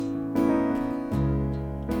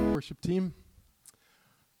worship team.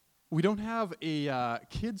 We don't have a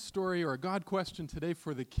kid's story or a God question today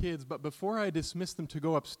for the kids, but before I dismiss them to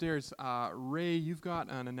go upstairs, Ray, you've got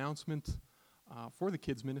an announcement for the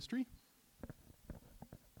kids ministry.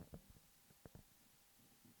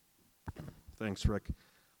 Thanks, Rick.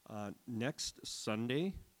 Next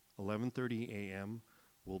Sunday, 11:30 a.m.,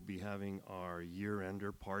 we'll be having our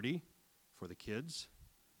year-ender party for the kids,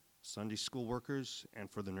 Sunday school workers,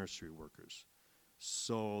 and for the nursery workers.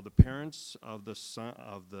 So the parents of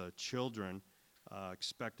the children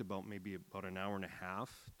expect maybe about an hour and a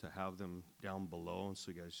half to have them down below, and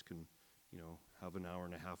so you guys can, have an hour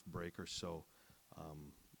and a half break or so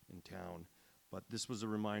in town. But this was a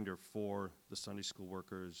reminder for the Sunday school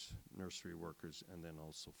workers, nursery workers, and then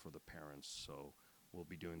also for the parents. So we'll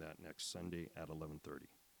be doing that next Sunday at 11:30.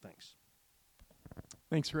 Thanks.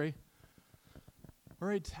 Thanks, Ray. All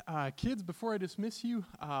right, kids, before I dismiss you,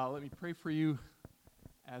 let me pray for you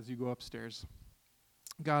as you go upstairs.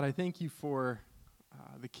 God, I thank you for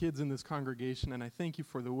the kids in this congregation, and I thank you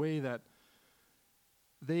for the way that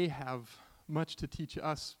they have much to teach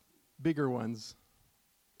us bigger ones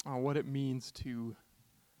on what it means to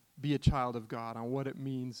be a child of God, on what it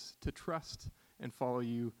means to trust and follow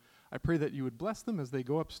you. I pray that you would bless them as they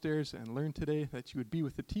go upstairs and learn today, that you would be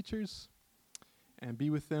with the teachers and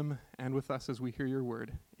be with them and with us as we hear your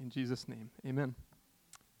word. In Jesus' name, amen.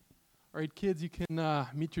 All right, kids, you can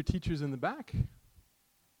meet your teachers in the back.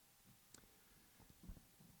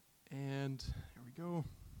 And here we go.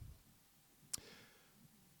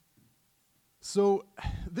 So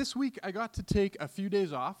this week I got to take a few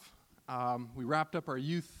days off. We wrapped up our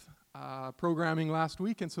youth programming last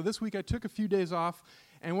week, and so this week I took a few days off,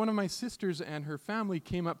 and one of my sisters and her family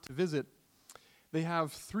came up to visit. They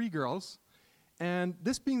have 3 girls, and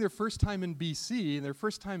this being their first time in BC, their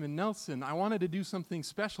first time in Nelson, I wanted to do something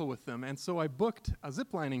special with them, and so I booked a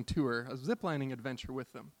ziplining tour, a ziplining adventure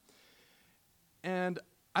with them. And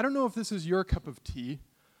I don't know if this is your cup of tea,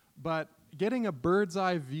 but getting a bird's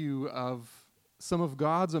eye view of some of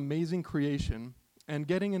God's amazing creation and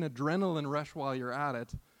getting an adrenaline rush while you're at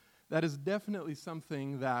it, that is definitely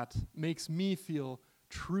something that makes me feel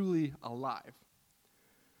truly alive.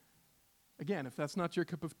 Again, if that's not your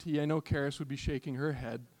cup of tea, I know Karis would be shaking her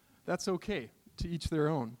head. That's okay, to each their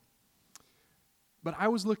own. But I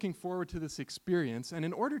was looking forward to this experience, and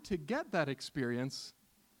in order to get that experience,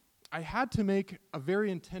 I had to make a very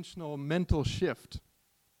intentional mental shift,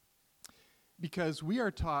 because we are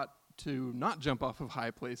taught to not jump off of high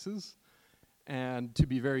places and to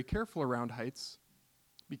be very careful around heights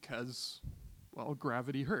because, well,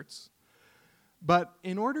 gravity hurts. But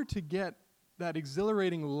in order to get that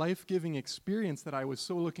exhilarating, life-giving experience that I was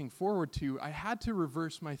so looking forward to, I had to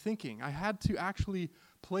reverse my thinking. I had to actually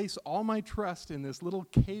place all my trust in this little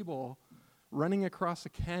cable running across a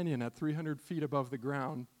canyon at 300 feet above the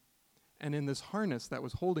ground and in this harness that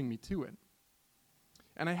was holding me to it.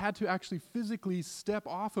 And I had to actually physically step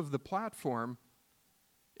off of the platform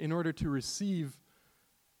in order to receive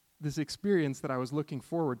this experience that I was looking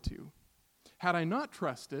forward to. Had I not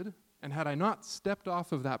trusted, and had I not stepped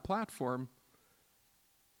off of that platform,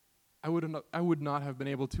 I would not have been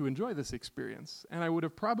able to enjoy this experience. And I would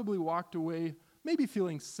have probably walked away, maybe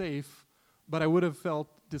feeling safe, but I would have felt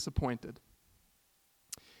disappointed.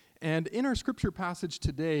 And in our scripture passage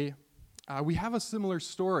today, we have a similar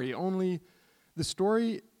story, only the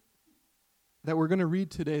story that we're going to read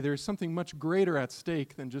today, there's something much greater at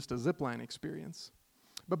stake than just a zipline experience.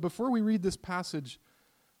 But before we read this passage,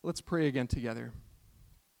 let's pray again together.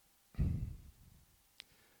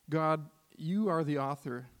 God, you are the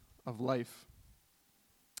author of life,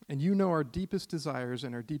 and you know our deepest desires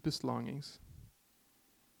and our deepest longings,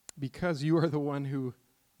 because you are the one who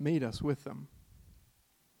made us with them.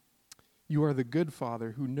 You are the good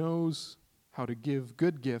Father who knows how to give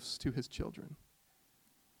good gifts to his children.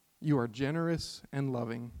 You are generous and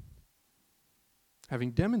loving,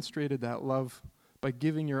 having demonstrated that love by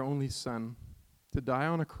giving your only Son to die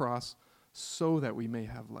on a cross so that we may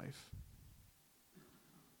have life.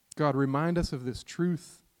 God, remind us of this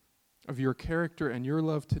truth, of your character and your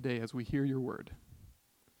love today as we hear your word.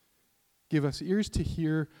 Give us ears to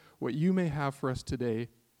hear what you may have for us today,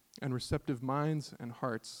 and receptive minds and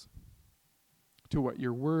hearts to what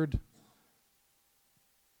your word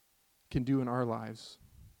can do in our lives.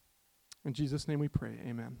 In Jesus' name we pray,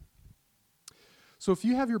 amen. So if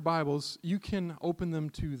you have your Bibles, you can open them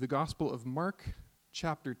to the Gospel of Mark,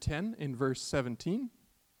 chapter 10, in verse 17.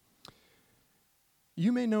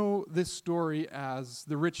 You may know this story as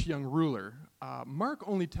the rich young ruler. Mark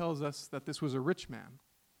only tells us that this was a rich man.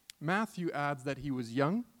 Matthew adds that he was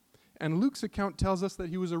young, and Luke's account tells us that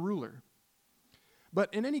he was a ruler.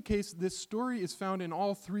 But in any case, this story is found in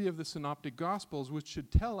all three of the Synoptic Gospels, which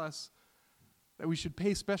should tell us that we should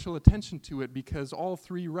pay special attention to it because all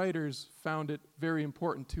three writers found it very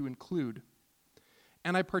important to include.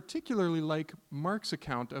 And I particularly like Mark's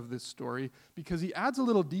account of this story because he adds a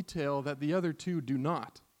little detail that the other two do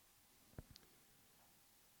not.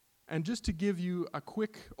 And just to give you a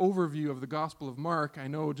quick overview of the Gospel of Mark, I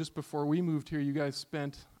know just before we moved here, you guys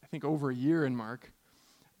spent, I think, over a year in Mark.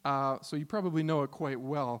 So you probably know it quite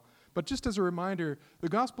well. But just as a reminder, the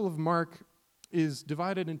Gospel of Mark is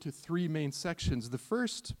divided into three main sections. The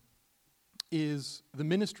first is the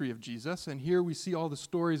ministry of Jesus, and here we see all the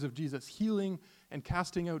stories of Jesus healing and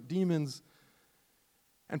casting out demons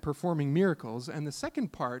and performing miracles. And the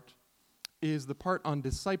second part is the part on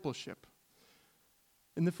discipleship.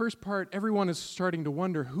 In the first part, everyone is starting to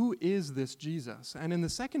wonder, who is this Jesus? And in the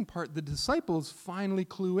second part, the disciples finally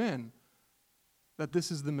clue in that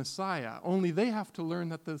this is the Messiah. Only they have to learn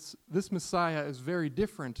that this Messiah is very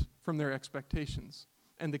different from their expectations.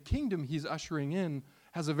 And the kingdom he's ushering in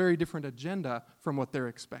has a very different agenda from what they're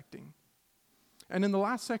expecting. And in the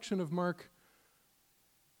last section of Mark,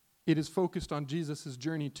 it is focused on Jesus'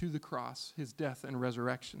 journey to the cross, his death and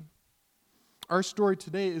resurrection. Our story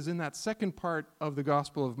today is in that second part of the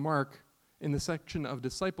Gospel of Mark, in the section of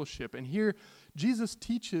discipleship. And here, Jesus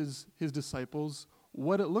teaches his disciples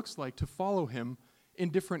what it looks like to follow him in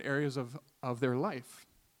different areas of their life,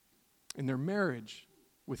 in their marriage,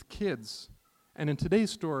 with kids. And in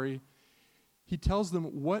today's story, he tells them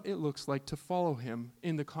what it looks like to follow him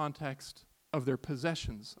in the context of their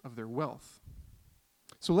possessions, of their wealth.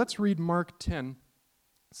 So let's read Mark 10,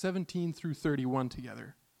 17 through 31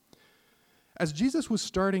 together. As Jesus was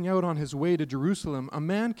starting out on his way to Jerusalem, a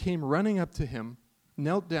man came running up to him,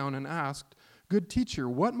 knelt down and asked, "Good teacher,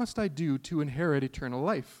 what must I do to inherit eternal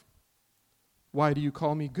life?" "Why do you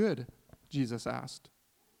call me good?" Jesus asked.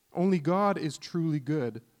 "Only God is truly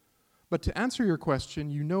good. But to answer your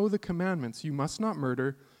question, you know the commandments. You must not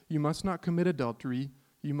murder, you must not commit adultery,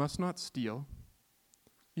 you must not steal,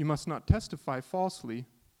 you must not testify falsely,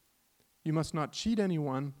 you must not cheat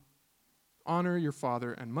anyone, honor your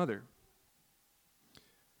father and mother."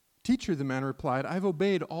 "Teacher," the man replied, "I've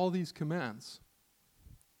obeyed all these commands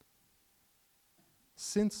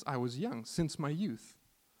since I was young, since my youth."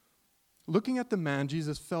 Looking at the man,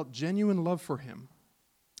 Jesus felt genuine love for him.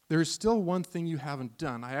 "There is still one thing you haven't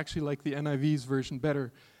done." I actually like the NIV's version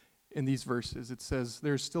better in these verses. It says,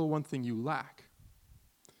 "There is still one thing you lack.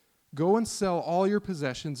 Go and sell all your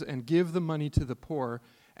possessions and give the money to the poor,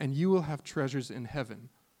 and you will have treasures in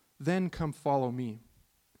heaven. Then come follow me."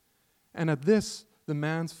 And at this, the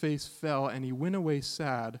man's face fell, and he went away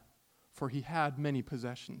sad, for he had many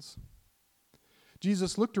possessions.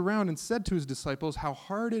 Jesus looked around and said to his disciples, "How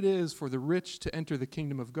hard it is for the rich to enter the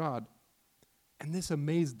kingdom of God." And this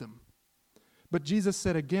amazed them. But Jesus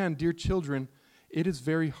said again, "Dear children, it is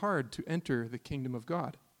very hard to enter the kingdom of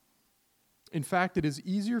God. In fact, it is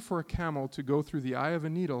easier for a camel to go through the eye of a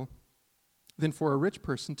needle than for a rich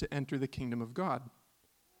person to enter the kingdom of God."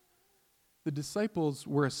 The disciples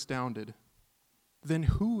were astounded. "Then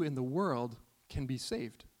who in the world can be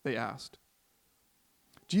saved?" they asked.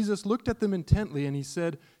 Jesus looked at them intently and he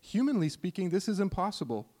said, "Humanly speaking, this is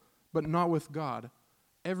impossible, but not with God.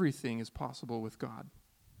 Everything is possible with God."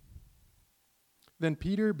 Then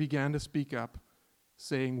Peter began to speak up,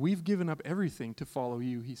 saying, "We've given up everything to follow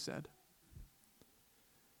you," he said.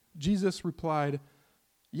 Jesus replied,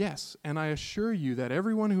 "Yes, and I assure you that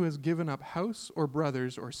everyone who has given up house or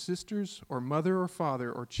brothers or sisters or mother or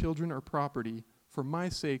father or children or property for my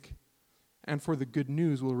sake and for the good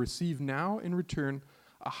news will receive now in return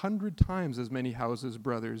 100 times as many houses,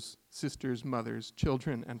 brothers, sisters, mothers,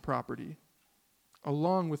 children, and property,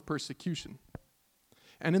 along with persecution.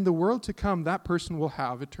 And in the world to come, that person will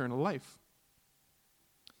have eternal life.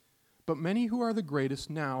 But many who are the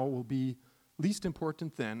greatest now will be least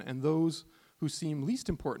important then, and those who seem least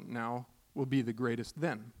important now will be the greatest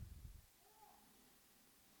then."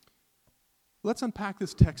 Let's unpack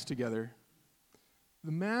this text together.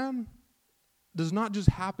 The man does not just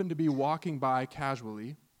happen to be walking by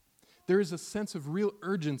casually. There is a sense of real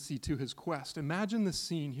urgency to his quest. Imagine the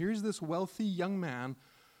scene. Here's this wealthy young man,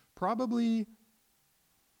 probably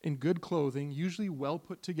in good clothing, usually well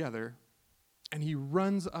put together, and he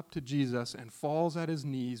runs up to Jesus and falls at his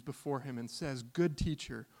knees before him and says, "Good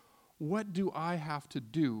teacher, what do I have to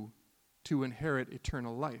do to inherit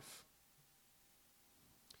eternal life?"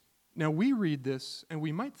 Now we read this and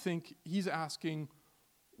we might think he's asking,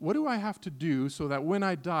 what do I have to do so that when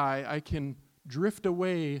I die, I can drift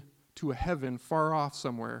away to a heaven far off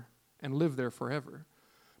somewhere and live there forever?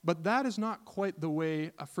 But that is not quite the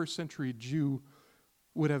way a first century Jew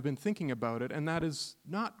would have been thinking about it, and that is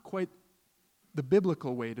not quite the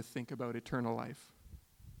biblical way to think about eternal life.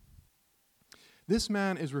 This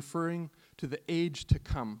man is referring to the age to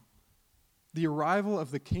come, the arrival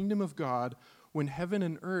of the kingdom of God when heaven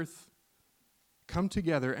and earth come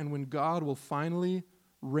together and when God will finally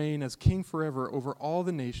reign as king forever over all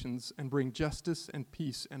the nations and bring justice and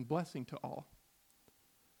peace and blessing to all.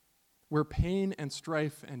 Where pain and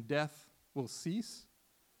strife and death will cease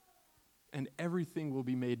and everything will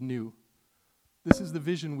be made new. This is the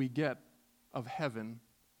vision we get of heaven,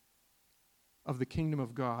 of the kingdom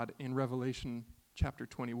of God in Revelation chapter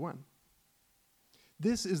 21.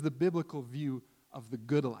 This is the biblical view of the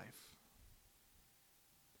good life.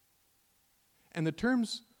 And the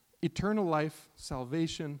terms eternal life,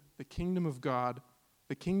 salvation, the kingdom of God,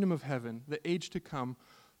 the kingdom of heaven, the age to come,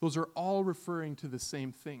 those are all referring to the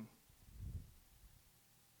same thing.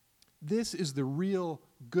 This is the real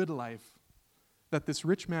good life that this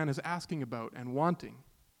rich man is asking about and wanting.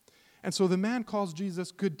 And so the man calls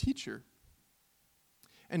Jesus good teacher.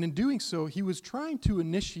 And in doing so, he was trying to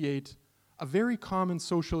initiate a very common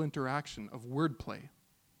social interaction of wordplay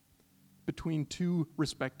between two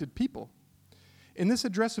respected people. In this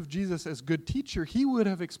address of Jesus as good teacher, he would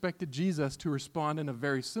have expected Jesus to respond in a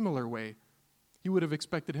very similar way. He would have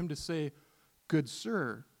expected him to say, "Good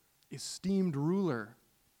sir, esteemed ruler,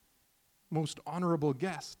 most honorable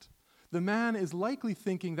guest." The man is likely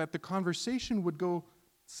thinking that the conversation would go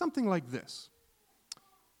something like this.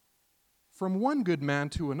 From one good man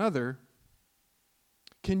to another,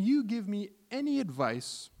 "Can you give me any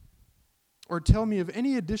advice or tell me of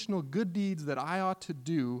any additional good deeds that I ought to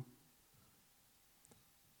do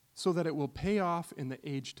so that it will pay off in the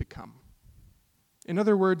age to come?" In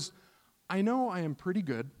other words, I know I am pretty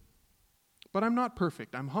good, but I'm not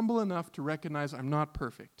perfect. I'm humble enough to recognize I'm not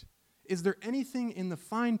perfect. Is there anything in the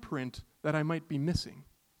fine print that I might be missing?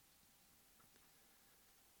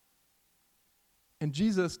 And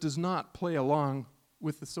Jesus does not play along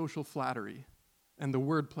with the social flattery and the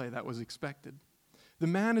wordplay that was expected. The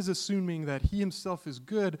man is assuming that he himself is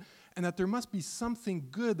good and that there must be something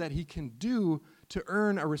good that he can do to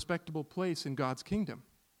earn a respectable place in God's kingdom.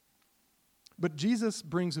 But Jesus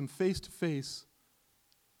brings him face to face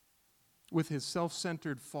with his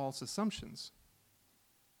self-centered false assumptions.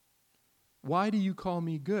 "Why do you call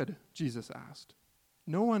me good?" Jesus asked.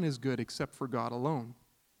 "No one is good except for God alone."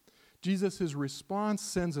 Jesus' response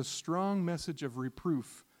sends a strong message of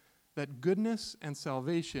reproof that goodness and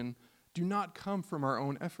salvation do not come from our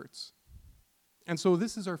own efforts. And so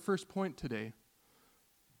this is our first point today,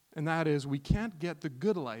 and that is we can't get the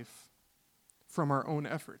good life from our own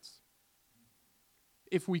efforts.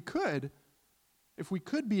 If we could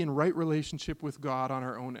be in right relationship with God on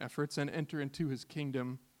our own efforts and enter into his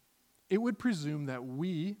kingdom, it would presume that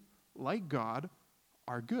we, like God,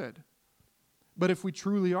 are good. But if we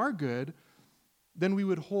truly are good, then we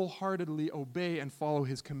would wholeheartedly obey and follow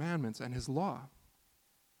his commandments and his law.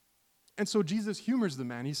 And so Jesus humors the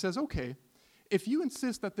man. He says, "Okay, if you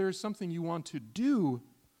insist that there is something you want to do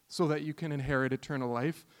so that you can inherit eternal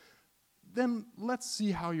life, then let's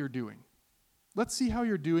see how you're doing. Let's see how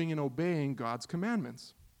you're doing in obeying God's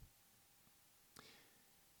commandments."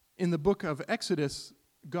 In the book of Exodus,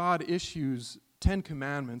 God issues 10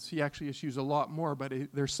 commandments. He actually issues a lot more,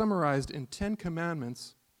 but they're summarized in 10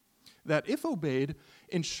 commandments that, if obeyed,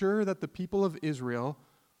 ensure that the people of Israel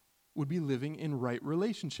would be living in right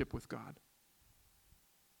relationship with God.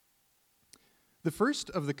 The first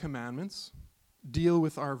of the commandments deal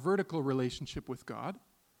with our vertical relationship with God,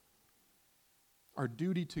 our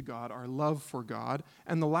duty to God, our love for God,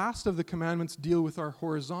 and the last of the commandments deal with our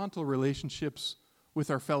horizontal relationships with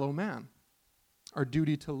our fellow man, our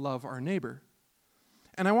duty to love our neighbor.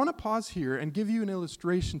 And I want to pause here and give you an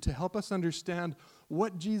illustration to help us understand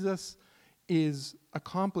what Jesus is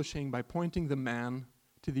accomplishing by pointing the man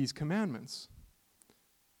to these commandments.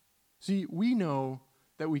 See, we know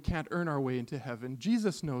that we can't earn our way into heaven.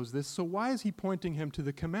 Jesus knows this, so why is he pointing him to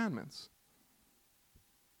the commandments?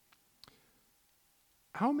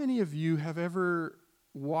 How many of you have ever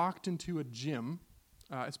walked into a gym,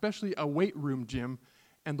 especially a weight room gym,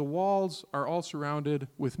 and the walls are all surrounded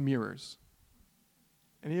with mirrors?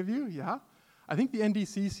 Any of you? Yeah? I think the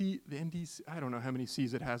NDCC, I don't know how many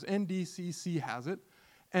C's it has. NDCC has it.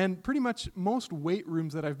 And pretty much most weight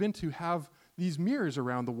rooms that I've been to have these mirrors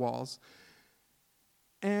around the walls.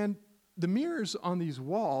 And the mirrors on these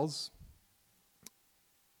walls,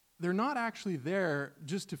 they're not actually there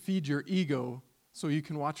just to feed your ego so you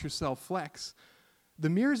can watch yourself flex. The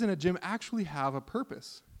mirrors in a gym actually have a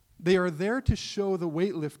purpose. They are there to show the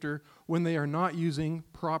weightlifter when they are not using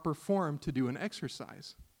proper form to do an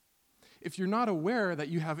exercise. If you're not aware that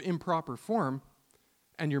you have improper form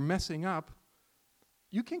and you're messing up,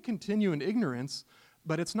 you can continue in ignorance,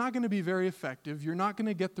 but it's not going to be very effective. You're not going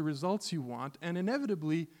to get the results you want, and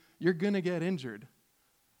inevitably, you're going to get injured.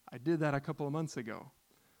 I did that a couple of months ago.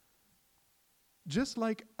 Just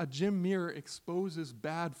like a gym mirror exposes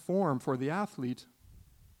bad form for the athlete,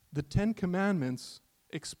 the 10 Commandments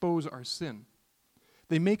expose our sin.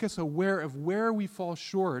 They make us aware of where we fall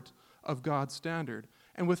short of God's standard.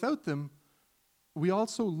 And without them, we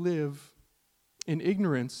also live in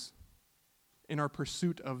ignorance in our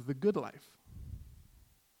pursuit of the good life.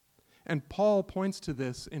 And Paul points to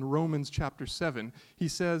this in Romans chapter 7. He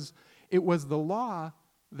says, "It was the law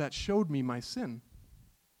that showed me my sin.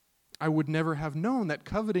 I would never have known that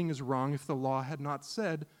coveting is wrong if the law had not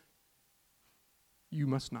said, 'You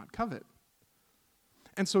must not covet.'"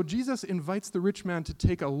 And so Jesus invites the rich man to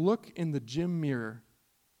take a look in the gym mirror.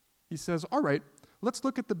 He says, all right, let's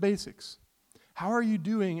look at the basics. How are you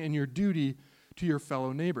doing in your duty to your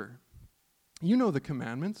fellow neighbor? You know the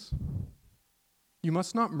commandments. You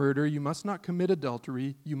must not murder. You must not commit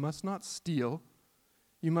adultery. You must not steal.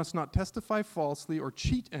 You must not testify falsely or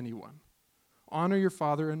cheat anyone. Honor your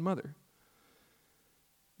father and mother.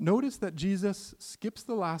 Notice that Jesus skips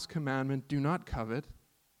the last commandment, do not covet,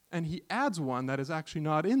 and he adds one that is actually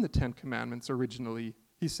not in the 10 Commandments originally.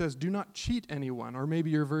 He says, do not cheat anyone, or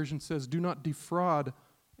maybe your version says, do not defraud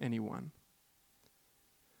anyone.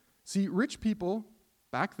 See, rich people,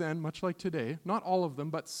 back then, much like today, not all of them,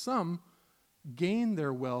 but some gain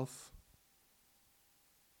their wealth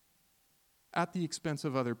at the expense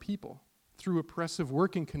of other people through oppressive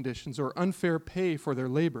working conditions or unfair pay for their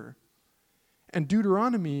labor. And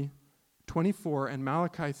Deuteronomy 24 and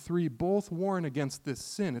Malachi 3 both warn against this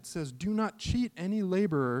sin. It says, do not cheat any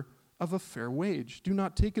laborer of a fair wage. Do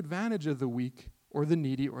not take advantage of the weak or the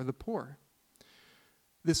needy or the poor.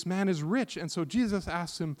 This man is rich, and so Jesus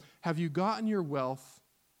asks him, have you gotten your wealth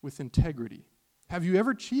with integrity? Have you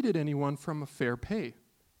ever cheated anyone from a fair pay?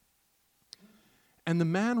 And the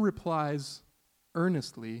man replies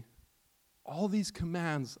earnestly, all these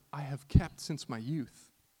commands I have kept since my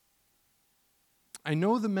youth. I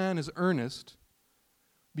know the man is earnest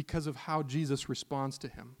because of how Jesus responds to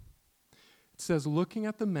him. It says, looking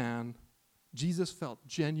at the man, Jesus felt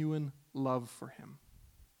genuine love for him.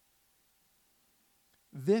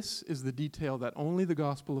 This is the detail that only the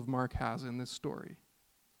Gospel of Mark has in this story.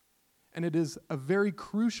 And it is a very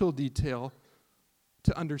crucial detail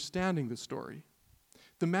to understanding the story.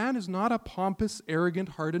 The man is not a pompous, arrogant,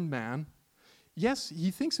 hardened man. Yes,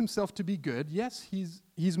 he thinks himself to be good. Yes,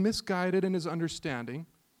 he's misguided in his understanding,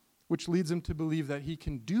 which leads him to believe that he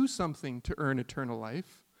can do something to earn eternal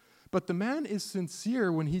life. But the man is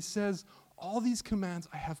sincere when he says, all these commands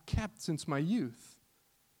I have kept since my youth.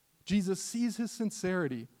 Jesus sees his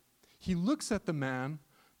sincerity. He looks at the man,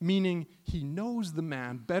 meaning he knows the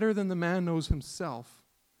man better than the man knows himself,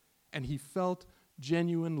 and he felt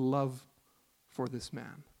genuine love for this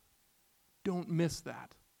man. Don't miss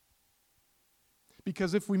that.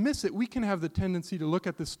 Because if we miss it, we can have the tendency to look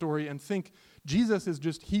at this story and think Jesus is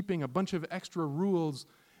just heaping a bunch of extra rules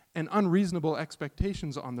and unreasonable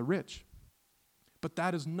expectations on the rich. But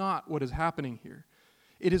that is not what is happening here.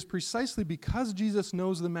 It is precisely because Jesus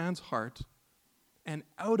knows the man's heart and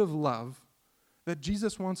out of love that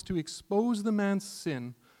Jesus wants to expose the man's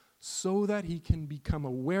sin so that he can become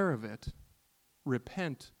aware of it,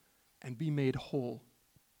 repent, and be made whole.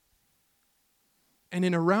 And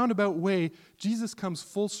in a roundabout way, Jesus comes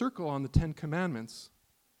full circle on the 10 Commandments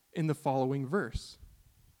in the following verse.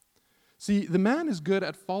 See, the man is good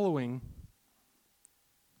at following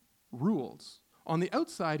rules. On the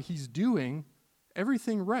outside, he's doing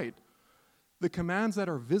everything right. The commands that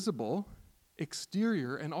are visible,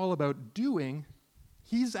 exterior, and all about doing,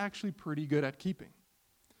 he's actually pretty good at keeping.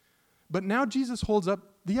 But now Jesus holds up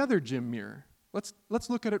the other gym mirror. Let's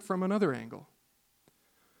look at it from another angle.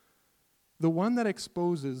 The one that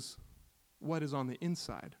exposes what is on the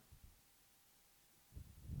inside.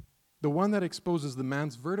 The one that exposes the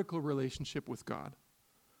man's vertical relationship with God.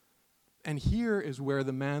 And here is where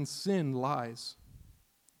the man's sin lies.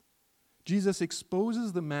 Jesus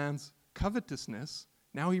exposes the man's covetousness.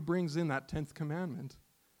 Now he brings in that 10th commandment.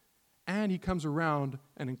 And he comes around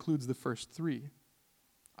and includes the first 3.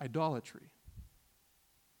 Idolatry.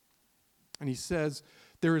 And he says,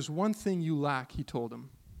 there is one thing you lack, he told him.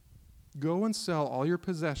 Go and sell all your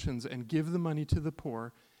possessions and give the money to the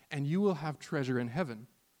poor, and you will have treasure in heaven.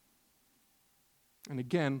 And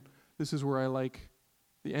again, this is where I like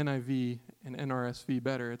the NIV and NRSV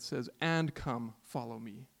better. It says, and come, follow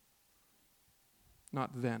me.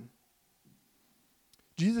 Not then.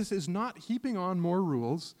 Jesus is not heaping on more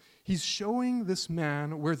rules. He's showing this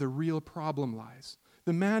man where the real problem lies.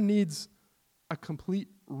 The man needs a complete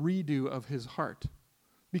redo of his heart.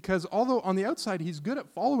 Because although on the outside he's good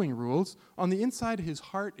at following rules, on the inside his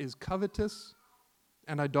heart is covetous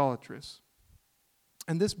and idolatrous.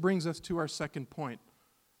 And this brings us to our second point.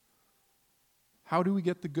 How do we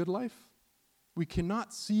get the good life? We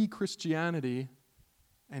cannot see Christianity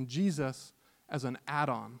and Jesus as an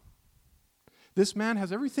add-on. This man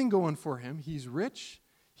has everything going for him. He's rich,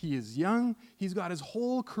 he is young, he's got his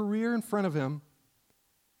whole career in front of him.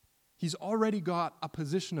 He's already got a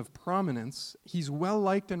position of prominence. He's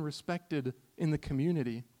well-liked and respected in the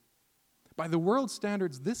community. By the world's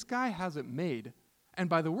standards, this guy has it made. And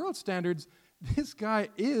by the world's standards, this guy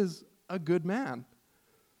is a good man.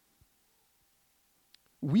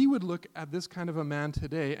 We would look at this kind of a man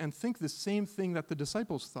today and think the same thing that the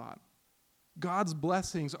disciples thought. God's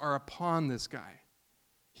blessings are upon this guy.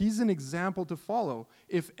 He's an example to follow.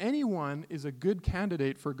 If anyone is a good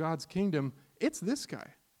candidate for God's kingdom, it's this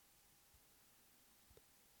guy.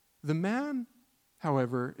 The man,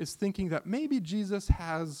 however, is thinking that maybe Jesus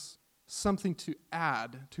has something to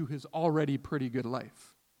add to his already pretty good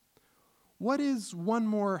life. What is one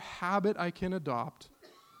more habit I can adopt?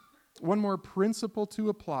 One more principle to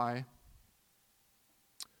apply?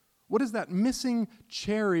 What is that missing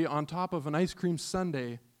cherry on top of an ice cream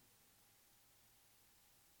sundae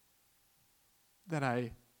that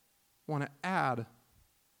I want to add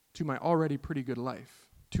to my already pretty good life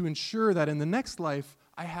to ensure that in the next life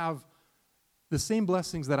I have the same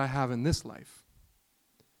blessings that I have in this life?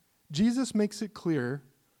 Jesus makes it clear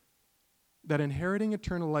that inheriting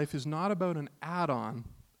eternal life is not about an add-on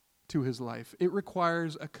to his life. It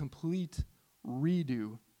requires a complete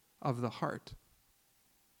redo of the heart.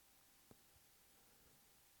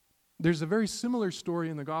 There's a very similar story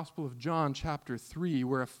in the Gospel of John, chapter 3,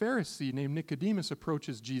 where a Pharisee named Nicodemus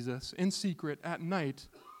approaches Jesus in secret at night,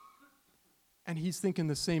 and he's thinking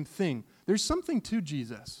the same thing. There's something to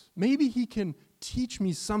Jesus. Maybe he can teach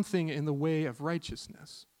me something in the way of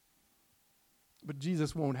righteousness. But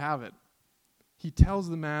Jesus won't have it. He tells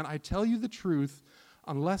the man, I tell you the truth,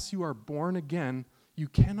 unless you are born again, you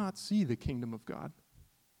cannot see the kingdom of God.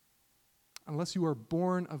 Unless you are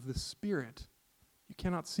born of the Spirit, you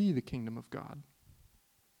cannot see the kingdom of God.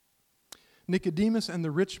 Nicodemus and the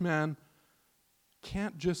rich man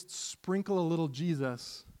can't just sprinkle a little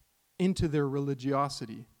Jesus into their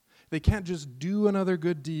religiosity. They can't just do another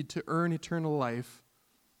good deed to earn eternal life.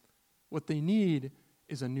 What they need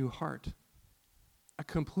is a new heart, a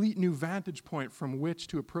complete new vantage point from which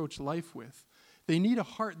to approach life with. They need a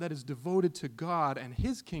heart that is devoted to God and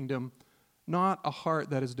his kingdom, not a heart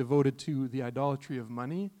that is devoted to the idolatry of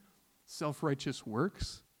money, self-righteous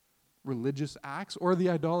works, religious acts, or the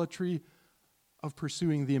idolatry of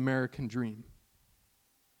pursuing the American dream.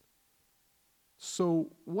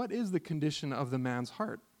 So, what is the condition of the man's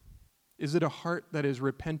heart? Is it a heart that is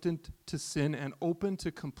repentant to sin and open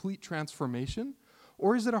to complete transformation?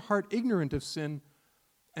 Or is it a heart ignorant of sin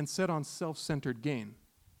and set on self-centered gain?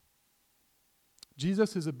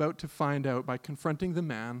 Jesus is about to find out by confronting the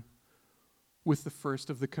man with the first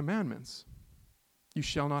of the commandments. You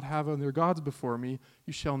shall not have other gods before me.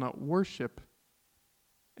 You shall not worship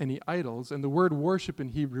any idols. And the word worship in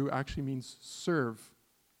Hebrew actually means serve,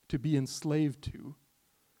 to be enslaved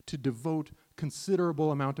to devote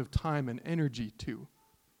considerable amount of time and energy to.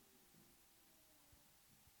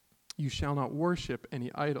 You shall not worship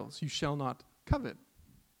any idols. You shall not covet.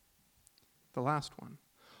 The last one.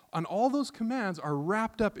 And all those commands are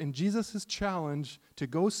wrapped up in Jesus' challenge to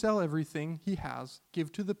go sell everything he has,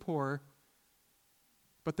 give to the poor.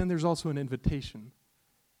 But then there's also an invitation.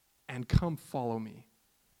 And come follow me.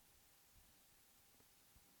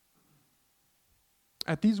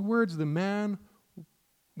 At these words, the man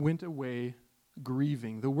went away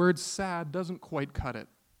grieving. The word sad doesn't quite cut it.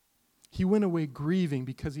 He went away grieving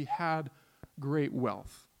because he had great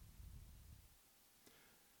wealth.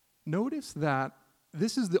 Notice that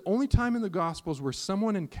this is the only time in the Gospels where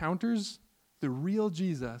someone encounters the real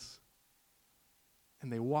Jesus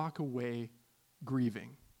and they walk away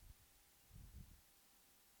grieving.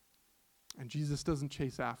 And Jesus doesn't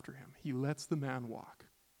chase after him. He lets the man walk.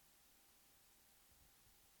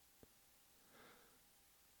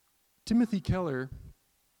 Timothy Keller,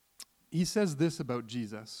 he says this about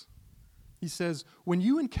Jesus. He says, when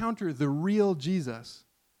you encounter the real Jesus,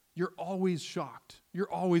 you're always shocked.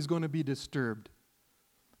 You're always going to be disturbed.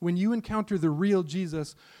 When you encounter the real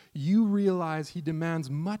Jesus, you realize he demands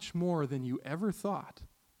much more than you ever thought.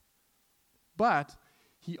 But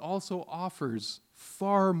he also offers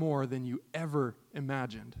far more than you ever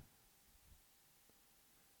imagined.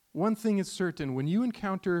 One thing is certain: when you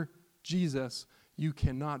encounter Jesus, you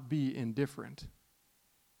cannot be indifferent.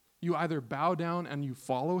 You either bow down and you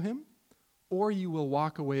follow him, or you will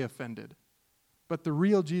walk away offended. But the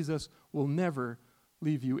real Jesus will never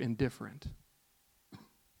leave you indifferent.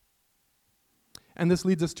 And this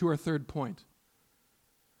leads us to our third point.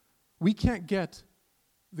 We can't get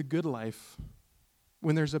the good life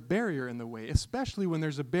when there's a barrier in the way, especially when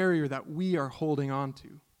there's a barrier that we are holding on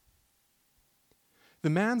to. The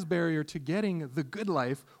man's barrier to getting the good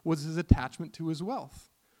life was his attachment to his wealth.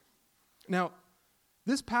 Now,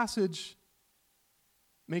 this passage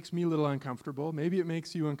makes me a little uncomfortable. Maybe it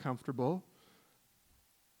makes you uncomfortable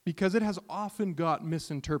because it has often got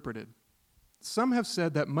misinterpreted. Some have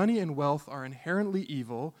said that money and wealth are inherently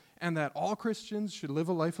evil and that all Christians should live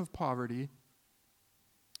a life of poverty.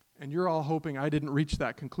 And you're all hoping I didn't reach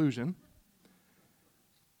that conclusion.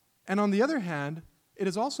 And on the other hand, it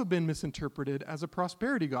has also been misinterpreted as a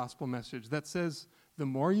prosperity gospel message that says the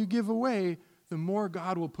more you give away, the more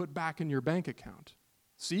God will put back in your bank account.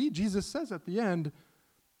 See, Jesus says at the end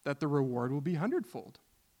that the reward will be hundredfold.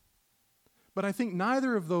 But I think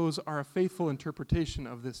neither of those are a faithful interpretation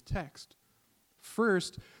of this text.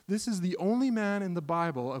 First, this is the only man in the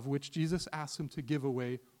Bible of which Jesus asks him to give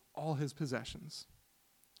away all his possessions.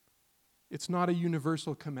 It's not a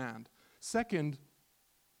universal command. Second,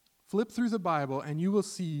 flip through the Bible and you will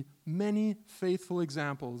see many faithful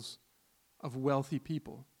examples of wealthy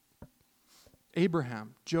people.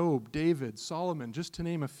 Abraham, Job, David, Solomon, just to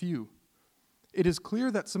name a few. It is clear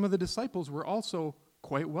that some of the disciples were also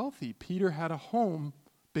quite wealthy. Peter had a home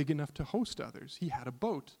big enough to host others. He had a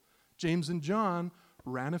boat. James and John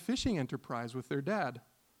ran a fishing enterprise with their dad,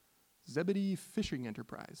 Zebedee Fishing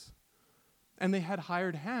Enterprise. And they had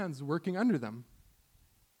hired hands working under them.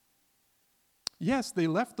 Yes, they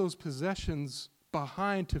left those possessions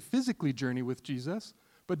behind to physically journey with Jesus,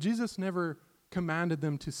 but Jesus never commanded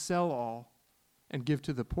them to sell all and give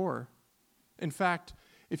to the poor. In fact,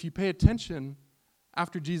 if you pay attention,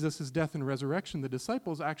 after Jesus' death and resurrection, the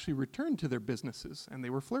disciples actually returned to their businesses and they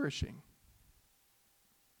were flourishing.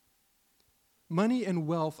 Money and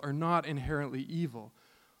wealth are not inherently evil,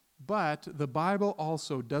 but the Bible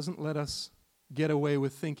also doesn't let us get away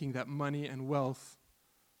with thinking that money and wealth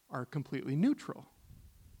are completely neutral.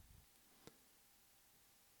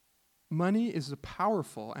 Money is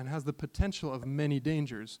powerful and has the potential of many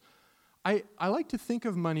dangers. I like to think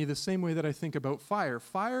of money the same way that I think about fire.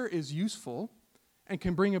 Fire is useful and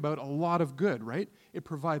can bring about a lot of good, right? It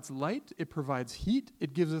provides light, it provides heat,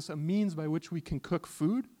 it gives us a means by which we can cook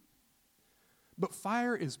food. But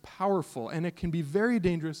fire is powerful, and it can be very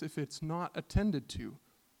dangerous if it's not attended to,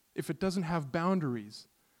 if it doesn't have boundaries.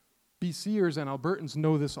 BCers and Albertans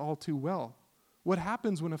know this all too well. What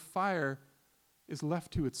happens when a fire is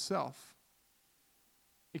left to itself?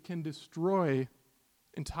 It can destroy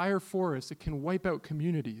entire forests. It can wipe out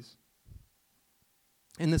communities.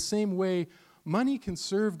 In the same way, money can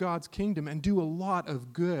serve God's kingdom and do a lot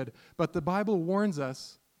of good, but the Bible warns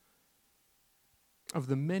us of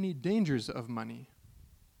the many dangers of money.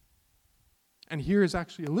 And here is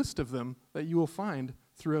actually a list of them that you will find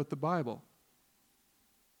throughout the Bible.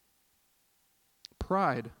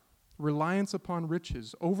 Pride, reliance upon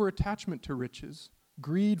riches, over-attachment to riches,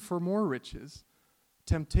 greed for more riches,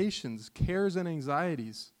 temptations, cares and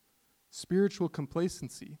anxieties, spiritual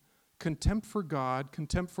complacency, contempt for God,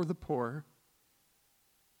 contempt for the poor,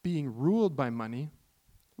 being ruled by money,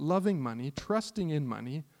 loving money, trusting in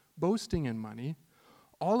money, boasting in money.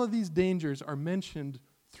 All of these dangers are mentioned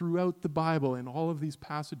throughout the Bible in all of these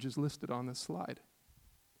passages listed on this slide.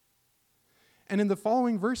 And in the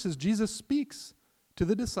following verses, Jesus speaks to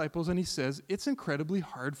the disciples and he says, it's incredibly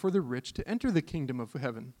hard for the rich to enter the kingdom of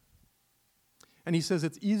heaven. And he says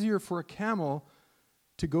it's easier for a camel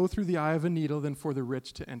to go through the eye of a needle than for the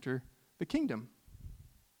rich to enter the kingdom.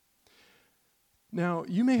 Now,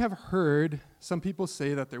 you may have heard some people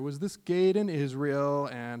say that there was this gate in Israel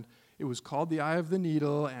and it was called the eye of the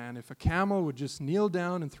needle, and if a camel would just kneel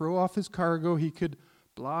down and throw off his cargo, he could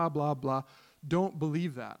blah, blah, blah. Don't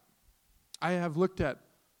believe that. I have looked at,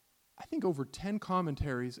 I think, over 10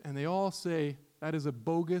 commentaries, and they all say that is a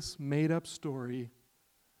bogus, made-up story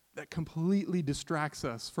that completely distracts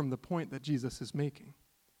us from the point that Jesus is making.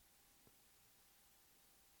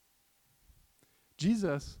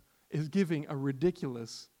 Jesus is giving a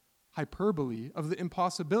ridiculous hyperbole of the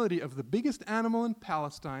impossibility of the biggest animal in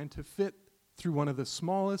Palestine to fit through one of the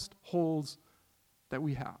smallest holes that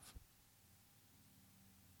we have.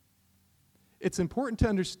 It's important to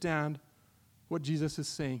understand what Jesus is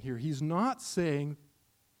saying here. He's not saying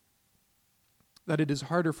that it is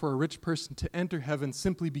harder for a rich person to enter heaven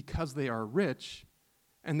simply because they are rich.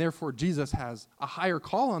 and therefore Jesus has a higher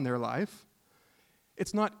call on their life.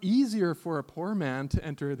 It's not easier for a poor man to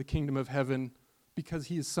enter the kingdom of heaven because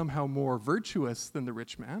he is somehow more virtuous than the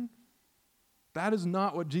rich man. That is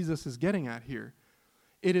not what Jesus is getting at here.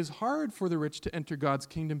 It is hard for the rich to enter God's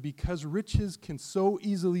kingdom because riches can so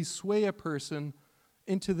easily sway a person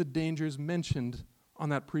into the dangers mentioned on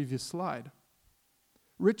that previous slide.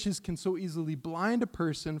 Riches can so easily blind a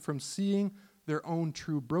person from seeing their own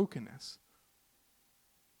true brokenness.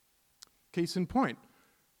 Case in point,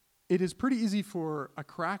 it is pretty easy for a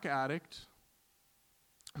crack addict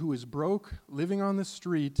who is broke, living on the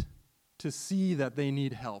street, to see that they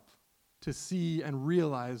need help, to see and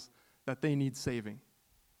realize that they need saving.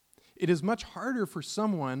 It is much harder for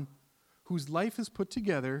someone whose life is put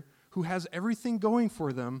together, who has everything going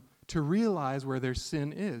for them, to realize where their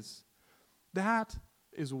sin is. That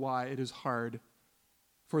is why it is hard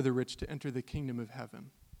for the rich to enter the kingdom of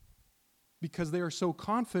heaven. Because they are so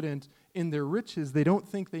confident in their riches, they don't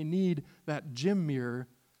think they need that gym mirror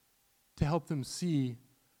to help them see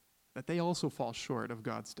that they also fall short of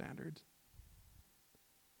God's standards.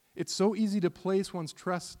 It's so easy to place one's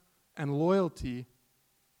trust and loyalty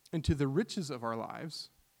into the riches of our lives.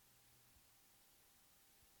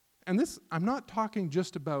 And this, I'm not talking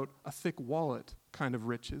just about a thick wallet kind of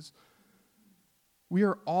riches. We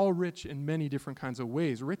are all rich in many different kinds of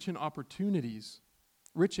ways, rich in opportunities,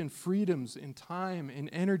 rich in freedoms, in time, in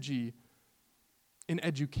energy, in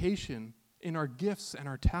education, in our gifts and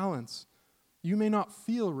our talents. You may not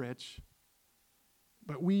feel rich,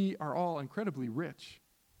 but we are all incredibly rich.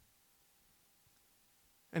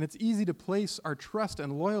 And it's easy to place our trust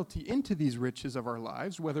and loyalty into these riches of our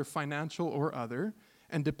lives, whether financial or other,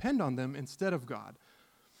 and depend on them instead of God.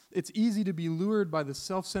 It's easy to be lured by the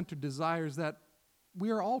self-centered desires that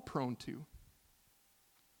we are all prone to.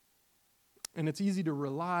 And it's easy to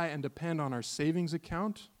rely and depend on our savings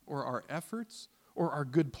account or our efforts or our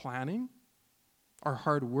good planning, our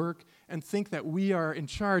hard work, and think that we are in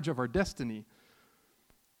charge of our destiny.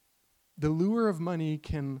 The lure of money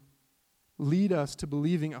can lead us to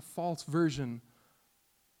believing a false version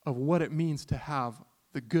of what it means to have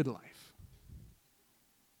the good life.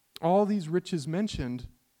 All these riches mentioned,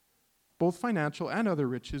 both financial and other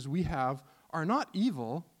riches we have, are not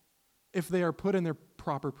evil if they are put in their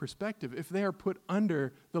proper perspective, if they are put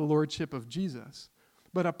under the lordship of Jesus.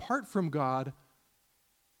 But apart from God,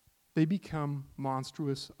 they become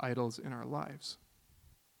monstrous idols in our lives.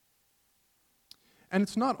 And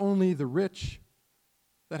it's not only the rich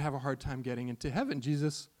that have a hard time getting into heaven.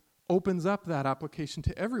 Jesus opens up that application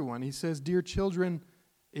to everyone. He says, "Dear children,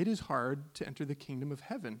 it is hard to enter the kingdom of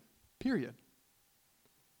heaven," period.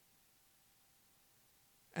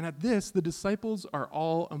 And at this, the disciples are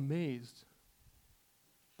all amazed.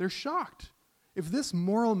 They're shocked. If this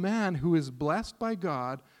moral man who is blessed by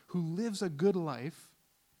God, who lives a good life,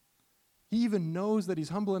 he even knows that he's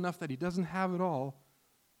humble enough that he doesn't have it all,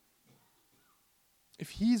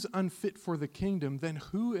 if he's unfit for the kingdom, then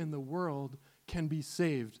who in the world can be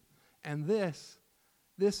saved? And this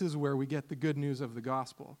is where we get the good news of the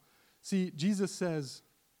gospel. See, Jesus says,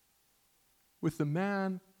 with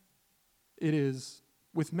man it is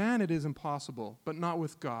impossible, but not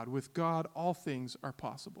with God. With God, all things are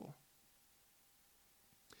possible.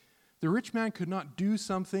 The rich man could not do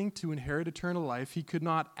something to inherit eternal life. He could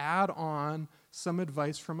not add on some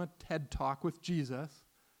advice from a TED Talk with Jesus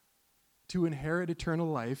to inherit eternal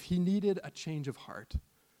life. He needed a change of heart.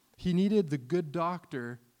 He needed the good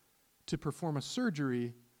doctor to perform a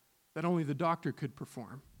surgery that only the doctor could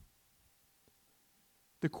perform.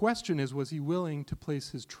 The question is, was he willing to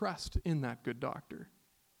place his trust in that good doctor?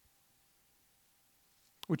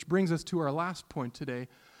 Which brings us to our last point today.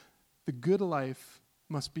 The good life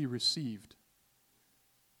must be received.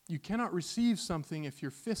 You cannot receive something if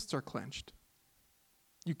your fists are clenched.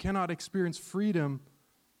 You cannot experience freedom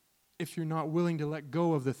if you're not willing to let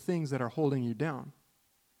go of the things that are holding you down.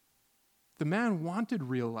 The man wanted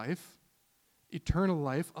real life, eternal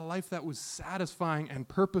life, a life that was satisfying and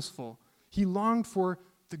purposeful. He longed for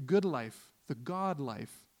the good life, the God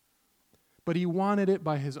life. But he wanted it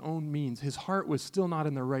by his own means. His heart was still not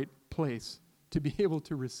in the right place to be able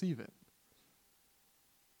to receive it.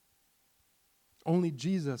 Only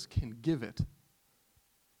Jesus can give it.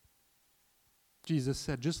 Jesus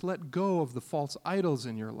said, just let go of the false idols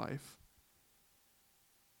in your life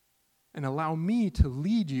and allow me to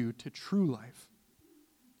lead you to true life.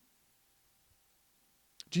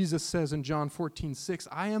 Jesus says in John 14:6,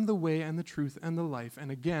 I am the way and the truth and the life. And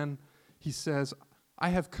again, he says, I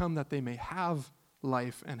have come that they may have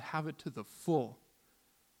life and have it to the full.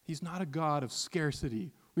 He's not a God of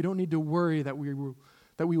scarcity. We don't need to worry that we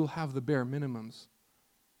will have the bare minimums.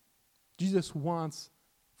 Jesus wants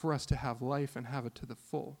for us to have life and have it to the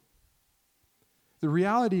full. The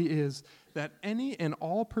reality is that any and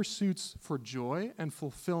all pursuits for joy and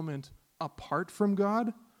fulfillment apart from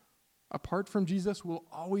God, apart from Jesus, will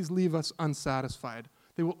always leave us unsatisfied.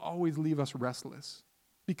 They will always leave us restless.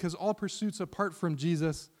 Because all pursuits apart from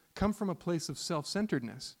Jesus come from a place of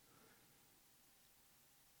self-centeredness.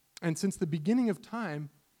 And since the beginning of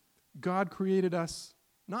time, God created us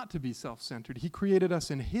not to be self-centered. He created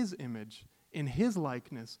us in His image, in His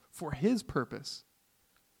likeness, for His purpose.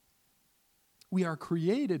 We are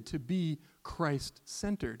created to be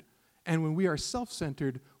Christ-centered. And when we are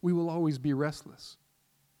self-centered, we will always be restless.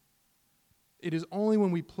 It is only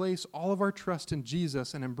when we place all of our trust in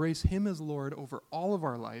Jesus and embrace Him as Lord over all of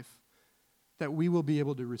our life that we will be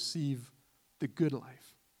able to receive the good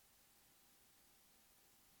life.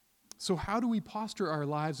 So how do we posture our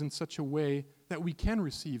lives in such a way that we can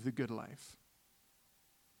receive the good life?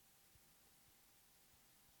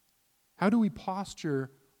 How do we posture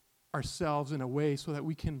ourselves in a way so that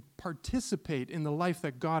we can participate in the life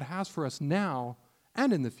that God has for us now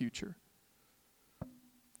and in the future?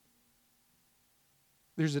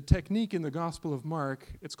 There's a technique in the Gospel of Mark.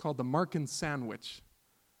 It's called the Markan sandwich.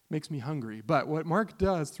 Makes me hungry. But what Mark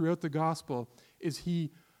does throughout the Gospel is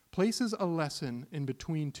he places a lesson in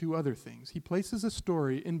between two other things. He places a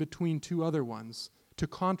story in between two other ones to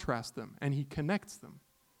contrast them, and he connects them.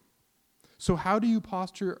 So how do you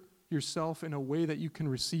posture yourself in a way that you can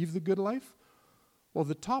receive the good life? Well,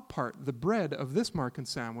 the top part, the bread of this Markan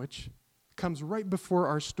sandwich, comes right before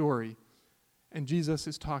our story, and Jesus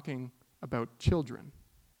is talking about children.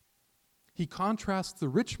 He contrasts the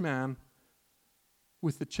rich man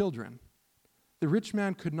with the children. The rich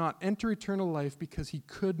man could not enter eternal life because he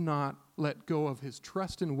could not let go of his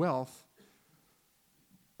trust in wealth.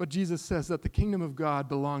 But Jesus says that the kingdom of God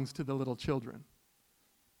belongs to the little children,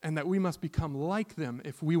 and that we must become like them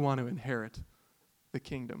if we want to inherit the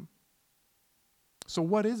kingdom. So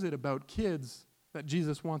what is it about kids that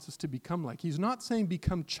Jesus wants us to become like? He's not saying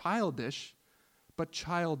become childish, but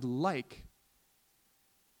childlike.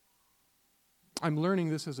 I'm learning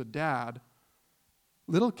this as a dad.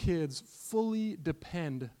 Little kids fully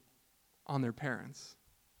depend on their parents.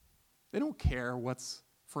 They don't care what's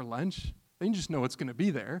for lunch. They just know it's going to be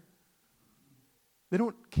there. They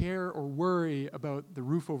don't care or worry about the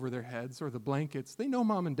roof over their heads or the blankets. They know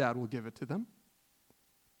mom and dad will give it to them.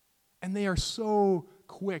 And they are so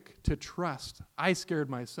quick to trust. I scared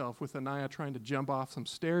myself with Anaya trying to jump off some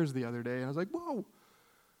stairs the other day, and I was like, whoa.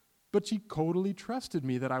 But she totally trusted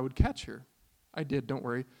me that I would catch her. I did, don't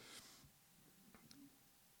worry.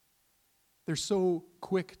 They're so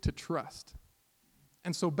quick to trust.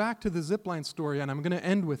 And so back to the zipline story, and I'm going to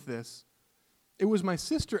end with this. It was my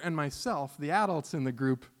sister and myself, the adults in the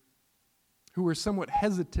group, who were somewhat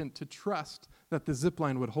hesitant to trust that the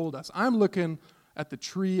zipline would hold us. I'm looking at the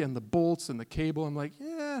tree and the bolts and the cable. I'm like,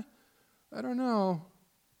 yeah, I don't know.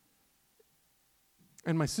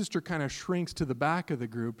 And my sister kind of shrinks to the back of the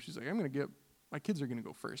group. She's like, my kids are going to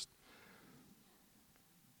go first.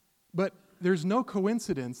 But there's no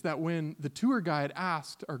coincidence that when the tour guide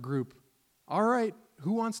asked our group, all right,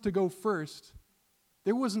 who wants to go first?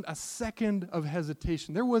 There wasn't a second of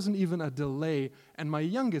hesitation. There wasn't even a delay. And my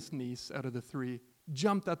youngest niece out of the three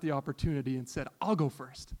jumped at the opportunity and said, I'll go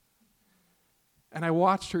first. And I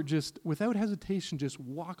watched her just, without hesitation, just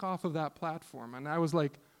walk off of that platform. And I was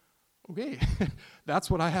like, okay, that's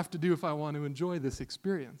what I have to do if I want to enjoy this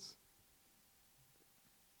experience.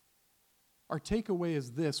 Our takeaway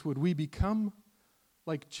is this: would we become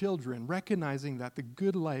like children, recognizing that the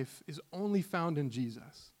good life is only found in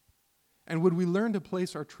Jesus? And would we learn to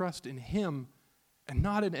place our trust in Him and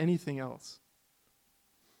not in anything else?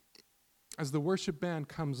 As the worship band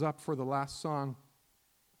comes up for the last song,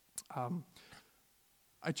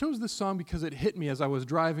 I chose this song because it hit me as I was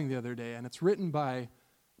driving the other day, and it's written by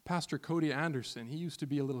Pastor Cody Anderson. He used to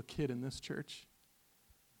be a little kid in this church.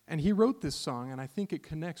 And he wrote this song, and I think it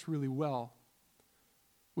connects really well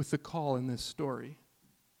with the call in this story.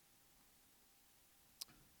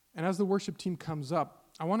 And as the worship team comes up,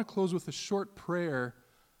 I want to close with a short prayer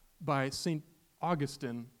by St.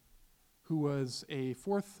 Augustine, who was a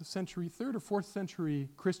 3rd or 4th century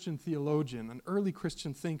Christian theologian, an early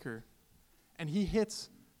Christian thinker. And he hits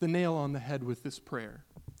the nail on the head with this prayer.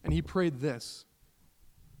 And he prayed this.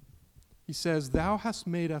 He says, "Thou hast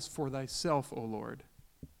made us for thyself, O Lord,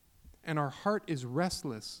 and our heart is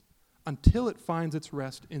restless until it finds its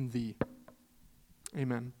rest in thee."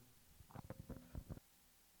 Amen.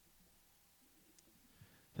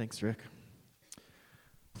 Thanks, Rick.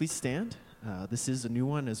 Please stand. This is a new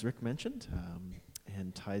one, as Rick mentioned,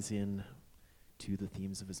 and ties in to the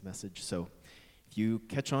themes of his message. So if you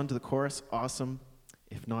catch on to the chorus, awesome.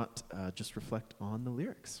 If not, just reflect on the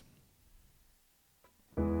lyrics.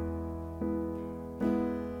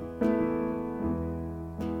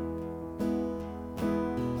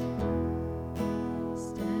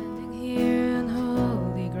 Standing here on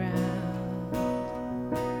holy ground,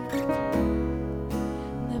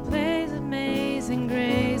 the place of amazing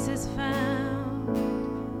grace is found.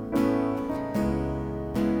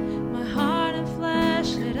 My heart and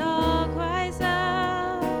flesh, it all cries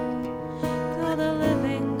out to the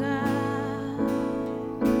living God.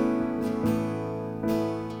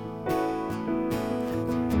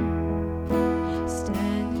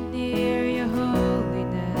 Standing near your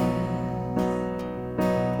holiness,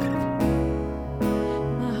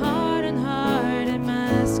 my heart and heart I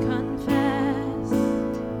must confess,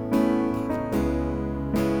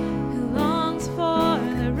 it longs for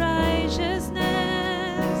the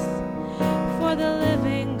righteousness, for the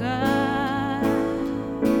living God.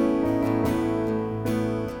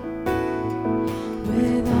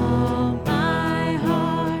 With all my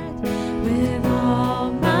heart, with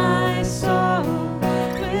all my soul,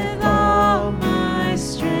 with all my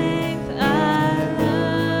strength, I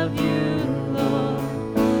love you,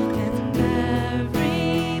 Lord, and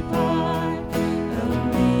every part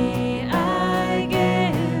of me I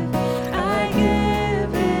give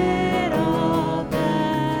it all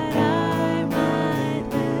that I might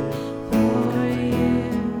live for you.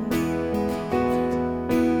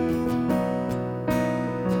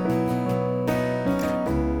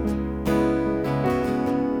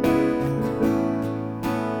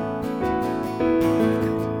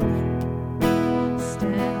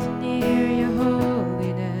 Stand near your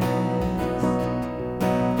holiness,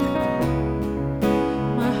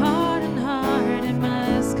 my heart and heart I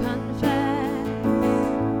must confess,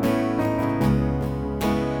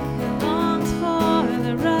 it longs for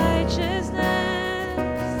the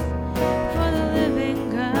righteousness, for the living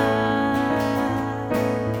God.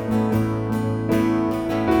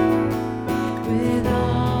 With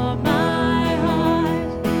all my heart,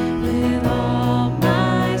 with all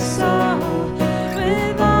my soul,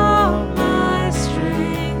 with all my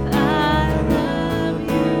strength, I love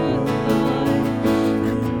you, Lord,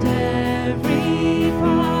 and every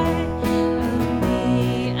part of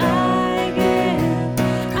me I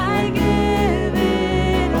give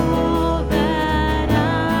it all that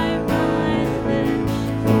I might live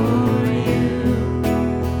for you,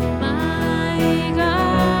 my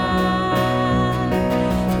God,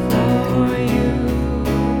 for you,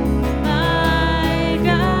 my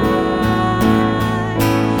God.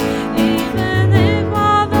 Even if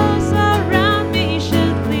all those around me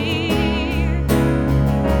should leave,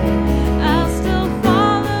 I'll still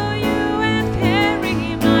follow you and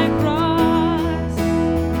carry my cross.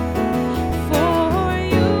 For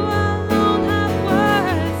you alone have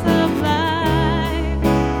words of life.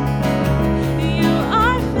 You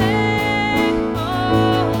are faithful,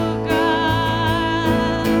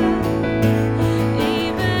 God.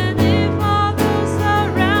 Even if all those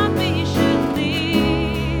around me should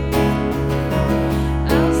leave,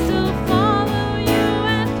 I'll still follow you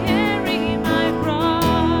and carry my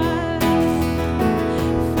cross.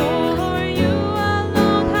 For you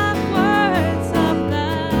alone have words of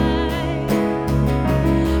life.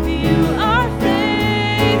 You are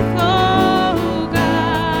faithful,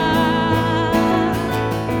 God.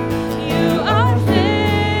 You are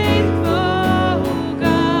faithful,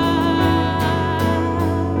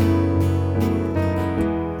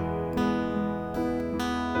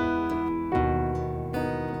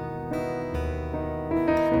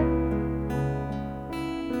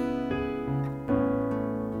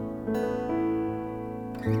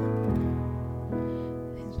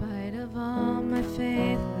 In spite of all my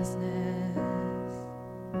faithlessness,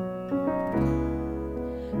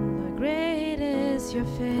 Lord, great is your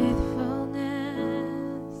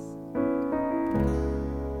faithfulness.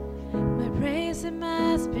 My praise, it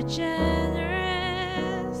must be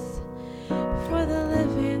generous for the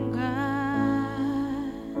living God.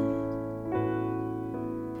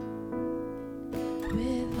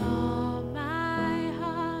 With all my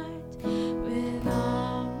heart, with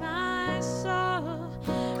all my soul,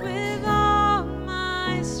 with all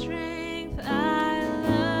my strength, I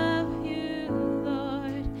love you,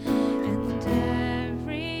 Lord, and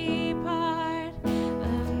every part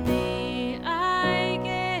of me I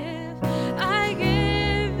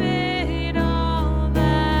give it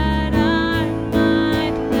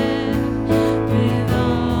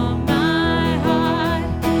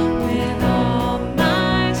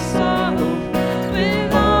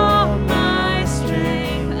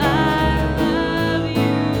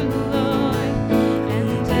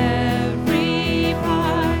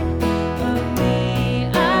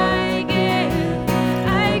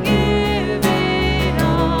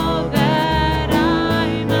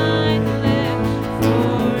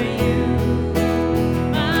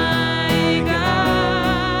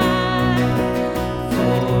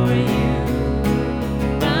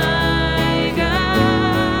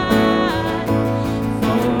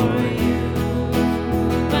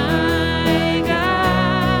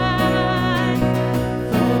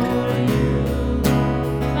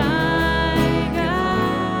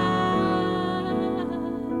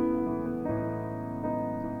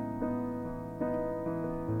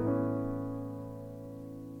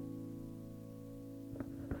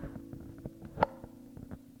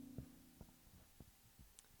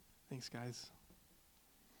Thanks, guys.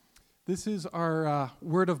 This is our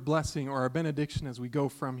word of blessing, or our benediction, as we go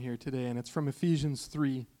from here today, and it's from Ephesians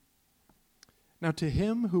 3. Now to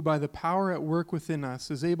him who by the power at work within us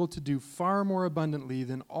is able to do far more abundantly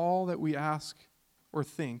than all that we ask or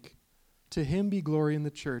think, to him be glory in the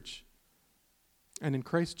church and in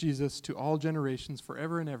Christ Jesus to all generations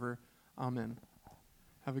forever and ever. Amen.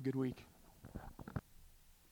 Have a good week.